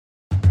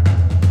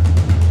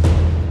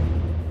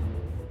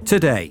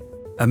Today,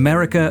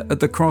 America at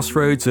the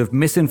crossroads of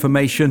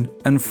misinformation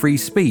and free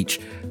speech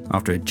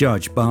after a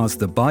judge bars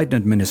the Biden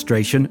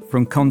administration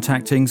from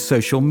contacting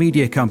social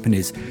media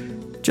companies,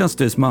 just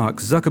as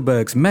Mark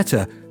Zuckerberg's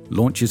Meta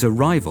launches a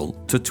rival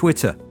to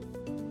Twitter.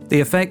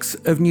 The effects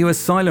of new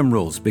asylum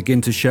rules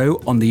begin to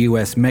show on the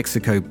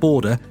US-Mexico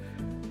border,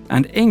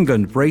 and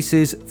England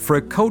braces for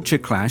a culture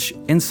clash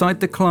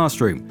inside the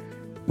classroom.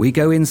 We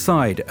go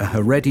inside a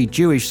Haredi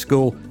Jewish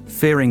school,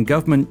 fearing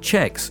government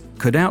checks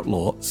could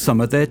outlaw some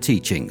of their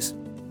teachings.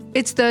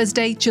 It's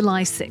Thursday,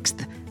 July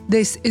 6th.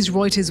 This is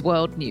Reuters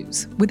World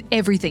News, with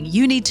everything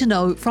you need to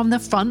know from the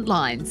front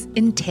lines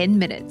in 10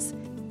 minutes,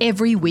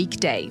 every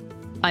weekday.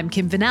 I'm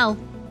Kim Vanell.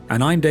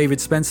 And I'm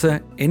David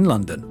Spencer in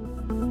London.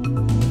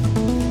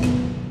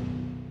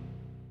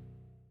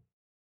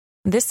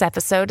 This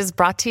episode is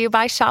brought to you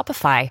by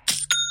Shopify.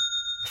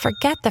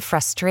 Forget the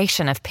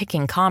frustration of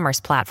picking commerce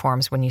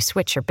platforms when you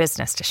switch your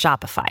business to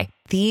Shopify,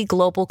 the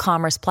global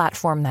commerce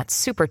platform that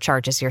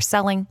supercharges your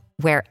selling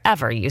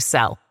wherever you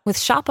sell. With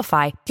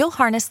Shopify, you'll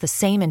harness the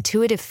same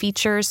intuitive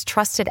features,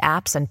 trusted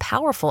apps, and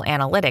powerful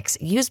analytics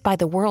used by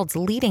the world's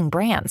leading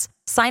brands.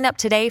 Sign up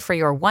today for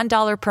your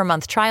 $1 per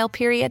month trial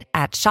period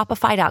at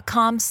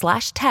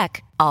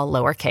shopify.com/tech, all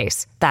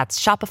lowercase. That's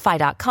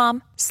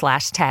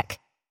shopify.com/tech.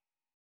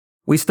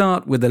 We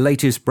start with the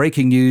latest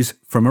breaking news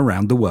from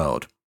around the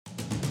world.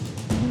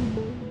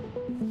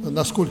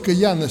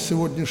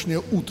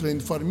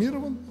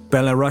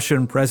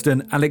 Belarusian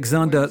President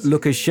Alexander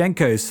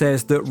Lukashenko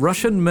says that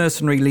Russian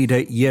mercenary leader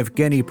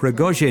Yevgeny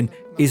Prigozhin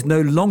is no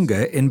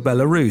longer in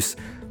Belarus.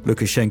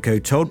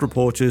 Lukashenko told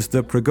reporters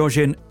that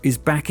Prigozhin is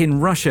back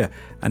in Russia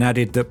and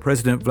added that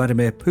President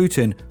Vladimir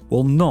Putin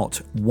will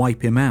not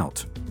wipe him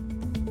out.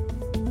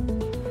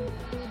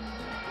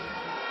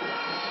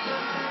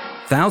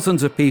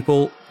 Thousands of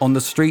people on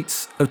the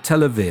streets of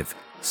Tel Aviv,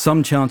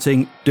 some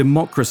chanting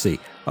democracy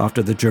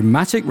after the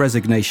dramatic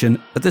resignation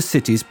of the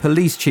city's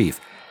police chief.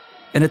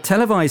 In a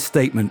televised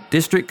statement,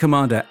 District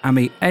Commander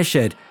Ami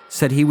Eshed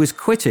said he was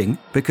quitting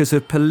because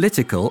of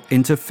political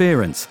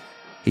interference.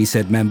 He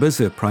said members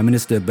of Prime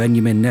Minister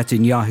Benjamin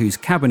Netanyahu's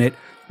cabinet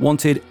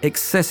wanted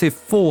excessive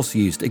force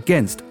used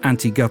against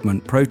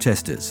anti-government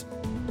protesters.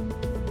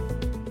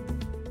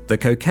 The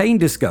cocaine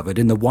discovered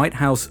in the White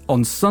House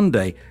on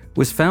Sunday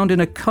was found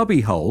in a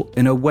cubbyhole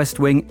in a West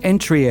Wing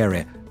entry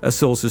area, a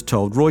source has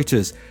told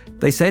Reuters.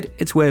 They said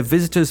it's where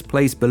visitors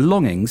place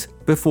belongings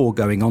before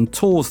going on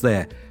tours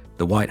there.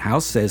 The White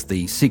House says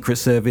the Secret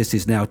Service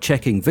is now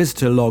checking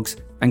visitor logs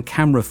and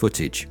camera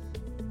footage.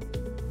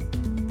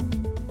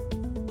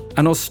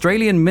 An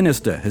Australian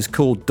minister has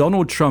called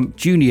Donald Trump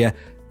Jr.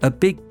 a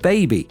big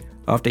baby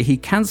after he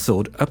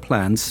cancelled a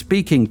planned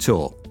speaking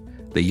tour.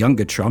 The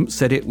younger Trump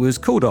said it was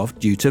called off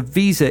due to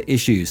visa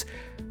issues.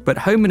 But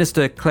Home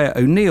Minister Claire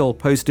O'Neill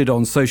posted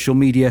on social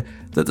media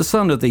that the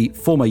son of the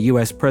former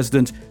US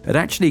president had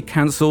actually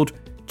cancelled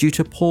due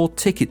to poor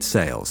ticket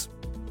sales.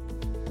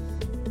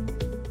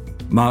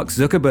 Mark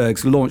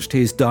Zuckerberg's launched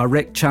his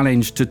direct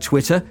challenge to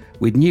Twitter,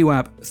 with new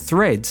app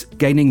Threads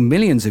gaining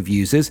millions of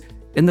users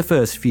in the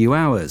first few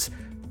hours.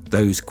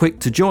 Those quick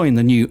to join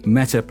the new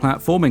Meta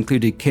platform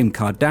included Kim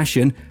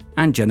Kardashian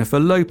and Jennifer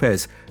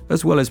Lopez,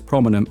 as well as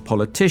prominent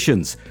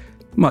politicians.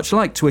 Much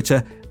like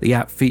Twitter, the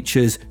app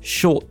features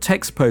short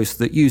text posts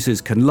that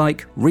users can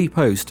like,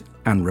 repost,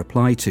 and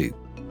reply to.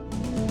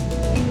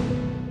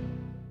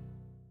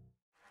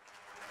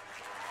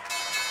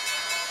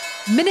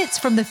 Minutes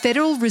from the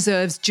Federal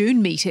Reserve's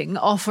June meeting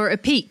offer a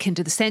peek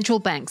into the central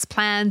bank's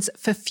plans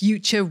for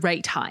future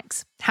rate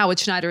hikes. Howard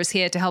Schneider is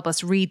here to help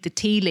us read the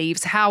tea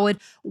leaves. Howard,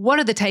 what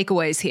are the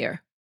takeaways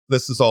here?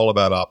 This is all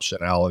about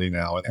optionality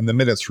now. And the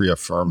minutes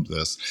reaffirmed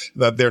this,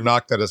 that they're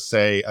not going to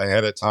say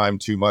ahead of time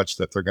too much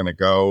that they're going to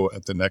go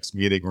at the next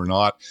meeting or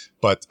not.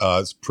 But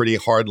it's pretty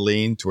hard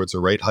lean towards a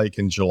rate hike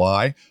in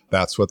July.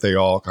 That's what they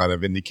all kind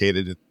of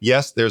indicated.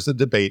 Yes, there's a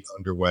debate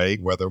underway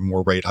whether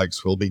more rate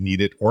hikes will be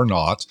needed or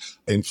not.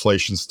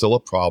 Inflation's still a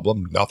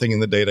problem. Nothing in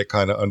the data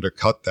kind of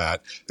undercut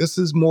that. This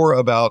is more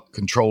about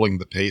controlling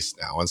the pace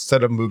now.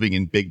 Instead of moving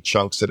in big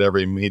chunks at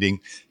every meeting,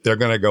 they're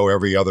going to go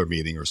every other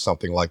meeting or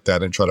something like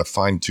that and try to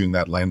fine-tune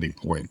that landing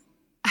point.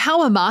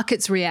 How are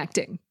markets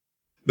reacting?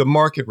 The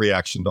market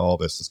reaction to all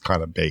this is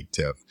kind of baked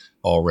in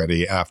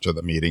already after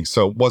the meeting.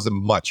 So it wasn't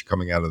much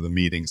coming out of the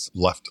meetings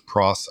left to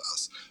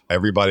process.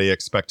 Everybody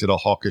expected a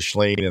hawkish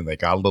lean, and they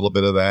got a little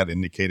bit of that,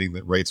 indicating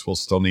that rates will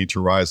still need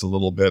to rise a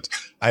little bit.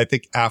 I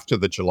think after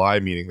the July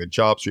meeting, the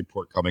jobs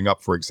report coming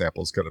up, for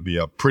example, is going to be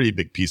a pretty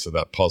big piece of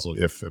that puzzle.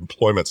 If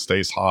employment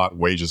stays hot,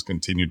 wages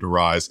continue to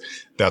rise,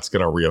 that's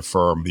going to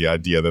reaffirm the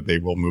idea that they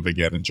will move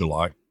again in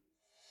July.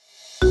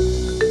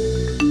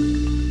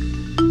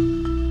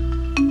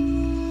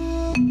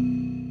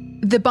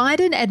 The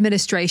Biden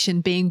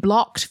administration being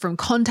blocked from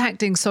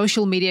contacting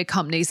social media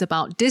companies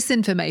about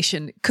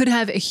disinformation could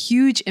have a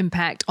huge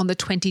impact on the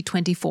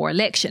 2024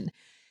 election.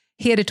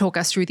 Here to talk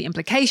us through the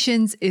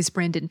implications is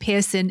Brendan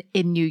Pearson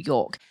in New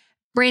York.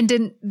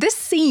 Brendan, this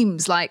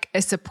seems like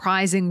a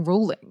surprising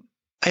ruling.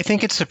 I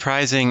think it's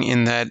surprising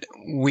in that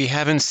we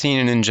haven't seen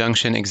an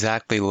injunction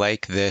exactly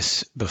like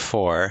this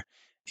before.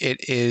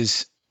 It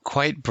is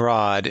quite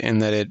broad in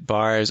that it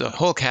bars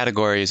whole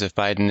categories of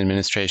Biden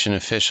administration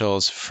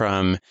officials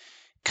from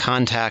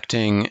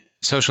contacting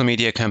social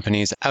media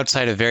companies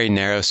outside of very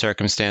narrow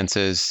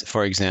circumstances.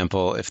 For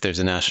example, if there's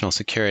a national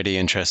security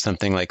interest,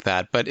 something like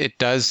that. But it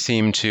does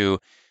seem to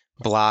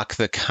block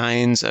the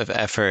kinds of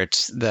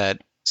efforts that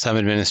some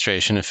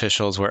administration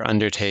officials were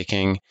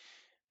undertaking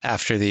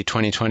after the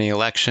 2020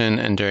 election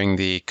and during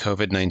the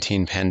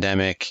COVID-19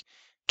 pandemic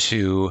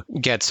to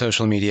get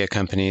social media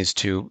companies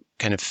to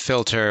kind of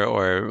filter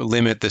or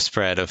limit the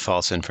spread of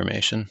false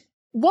information.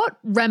 What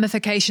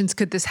ramifications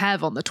could this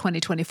have on the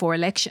 2024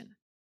 election?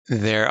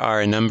 There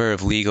are a number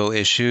of legal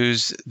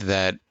issues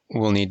that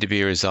will need to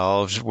be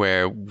resolved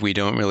where we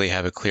don't really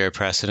have a clear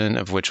precedent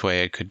of which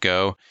way it could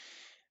go.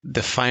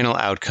 The final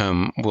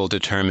outcome will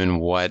determine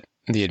what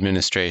the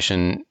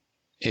administration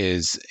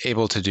is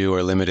able to do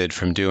or limited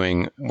from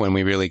doing when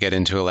we really get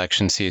into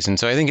election season.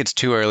 So I think it's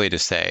too early to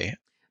say.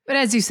 But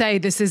as you say,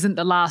 this isn't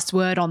the last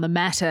word on the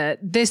matter.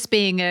 This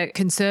being a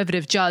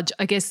conservative judge,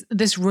 I guess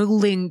this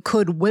ruling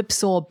could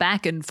whipsaw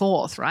back and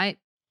forth, right?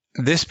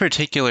 This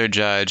particular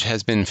judge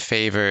has been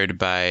favored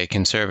by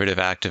conservative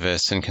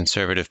activists and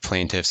conservative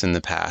plaintiffs in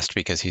the past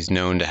because he's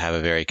known to have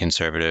a very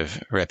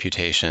conservative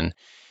reputation.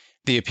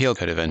 The appeal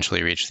could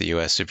eventually reach the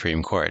U.S.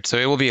 Supreme Court, so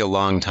it will be a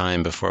long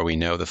time before we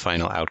know the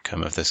final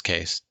outcome of this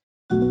case.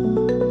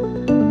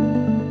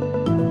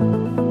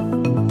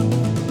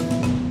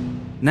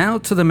 Now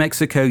to the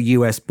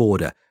Mexico-US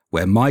border,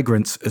 where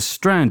migrants are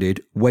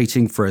stranded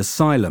waiting for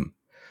asylum.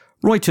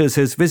 Reuters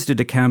has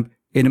visited a camp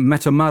in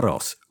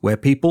Matamoros, where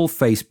people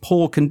face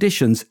poor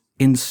conditions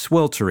in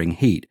sweltering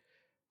heat.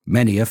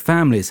 Many are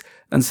families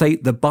and say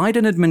the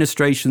Biden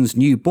administration's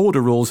new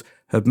border rules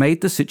have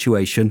made the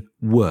situation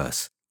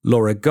worse.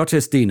 Laura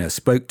Gottesdiener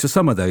spoke to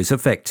some of those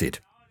affected.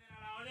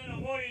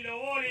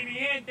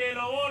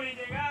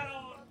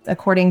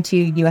 According to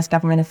U.S.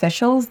 government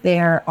officials,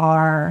 there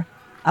are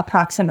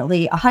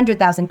approximately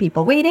 100,000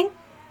 people waiting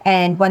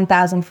and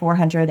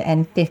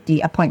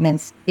 1,450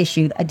 appointments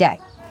issued a day.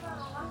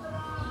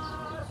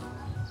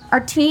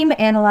 Our team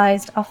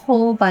analyzed a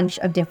whole bunch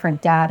of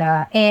different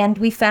data, and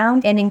we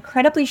found an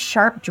incredibly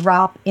sharp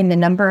drop in the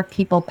number of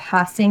people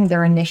passing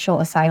their initial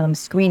asylum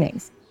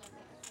screenings.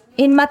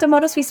 In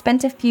Matamoros, we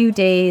spent a few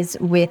days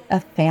with a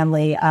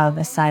family of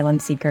asylum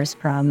seekers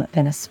from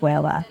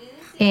Venezuela.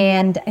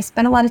 And I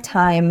spent a lot of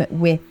time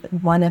with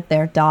one of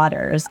their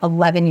daughters,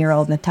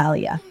 11-year-old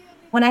Natalia.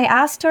 When I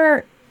asked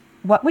her,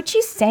 what would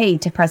she say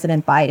to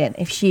President Biden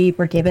if she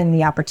were given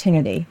the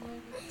opportunity?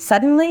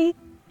 Suddenly,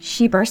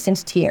 she burst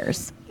into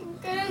tears.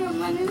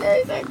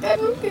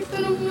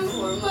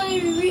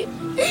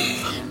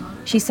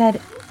 She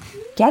said,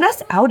 "Get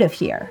us out of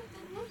here.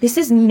 This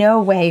is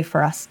no way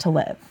for us to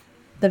live."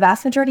 The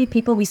vast majority of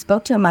people we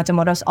spoke to in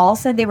Matamoros all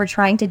said they were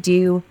trying to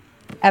do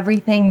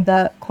everything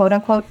the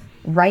quote-unquote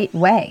right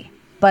way.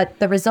 But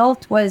the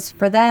result was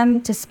for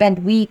them to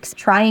spend weeks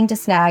trying to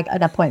snag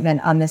an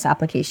appointment on this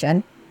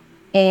application,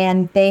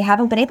 and they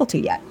haven't been able to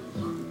yet.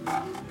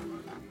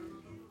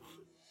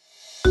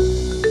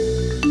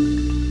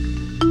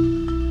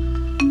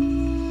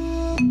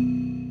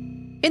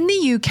 In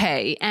the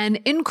UK, an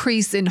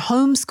increase in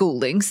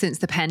homeschooling since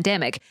the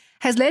pandemic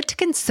has led to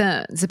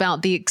concerns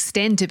about the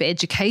extent of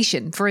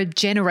education for a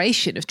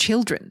generation of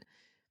children.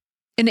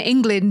 In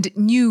England,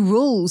 new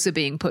rules are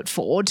being put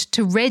forward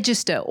to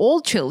register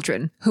all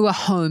children who are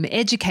home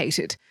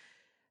educated.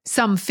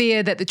 Some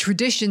fear that the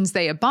traditions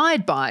they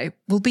abide by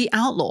will be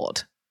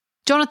outlawed.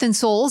 Jonathan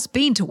Saul's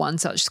been to one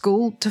such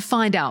school to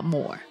find out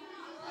more.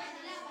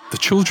 The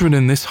children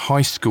in this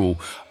high school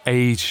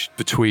aged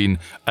between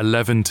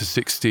 11 to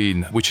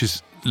 16, which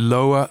is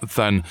lower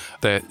than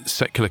their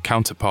secular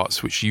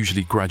counterparts, which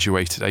usually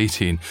graduate at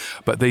 18.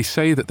 But they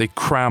say that they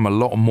cram a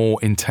lot more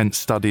intense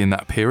study in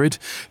that period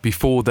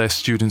before their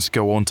students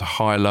go on to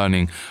higher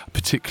learning,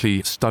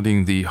 particularly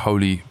studying the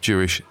holy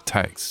Jewish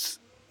texts.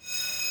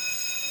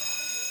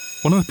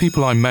 One of the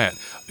people I met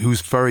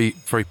who's very,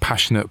 very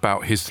passionate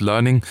about his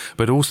learning,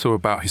 but also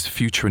about his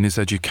future and his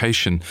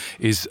education,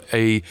 is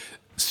a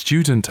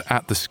student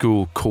at the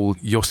school called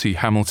Yossi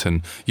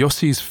Hamilton.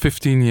 Yossi is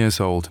 15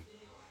 years old.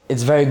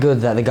 It's very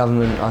good that the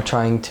government are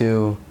trying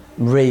to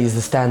raise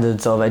the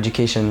standards of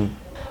education,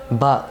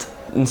 but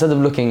instead of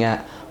looking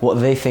at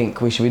what they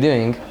think we should be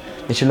doing,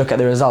 they should look at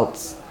the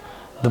results.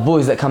 The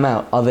boys that come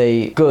out, are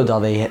they good? Are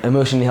they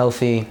emotionally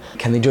healthy?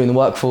 Can they join the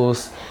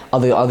workforce?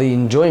 Are they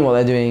enjoying what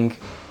they're doing?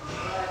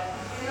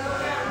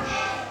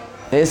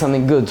 There is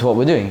something good to what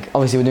we're doing.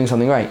 Obviously, we're doing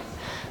something right.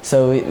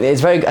 So I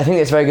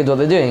think it's very good what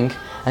they're doing,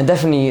 and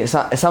definitely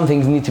some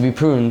things need to be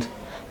pruned,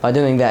 but I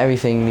don't think that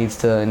everything needs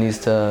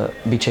to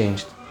be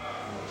changed.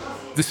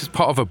 This is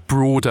part of a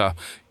broader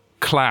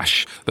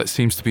clash that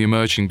seems to be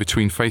emerging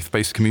between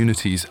faith-based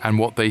communities and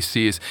what they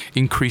see as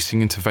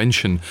increasing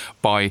intervention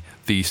by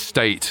the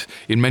state.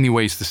 In many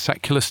ways, the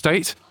secular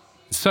state.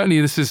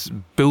 Certainly, this is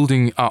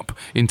building up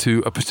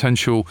into a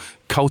potential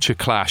culture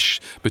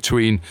clash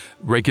between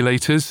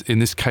regulators, in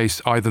this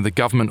case, either the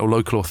government or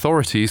local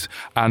authorities,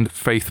 and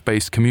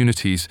faith-based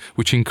communities,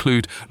 which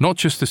include not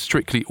just the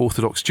strictly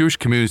Orthodox Jewish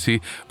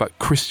community, but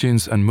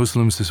Christians and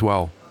Muslims as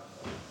well.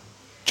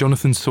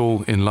 Jonathan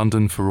Saul in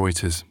London for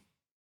Reuters.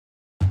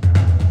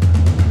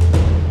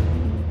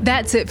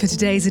 That's it for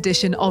today's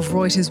edition of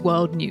Reuters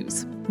World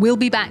News. We'll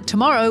be back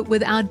tomorrow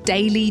with our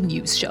daily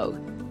news show.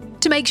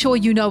 To make sure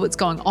you know what's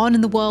going on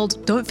in the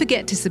world, don't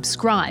forget to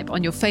subscribe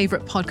on your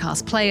favourite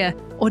podcast player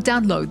or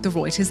download the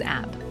Reuters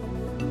app.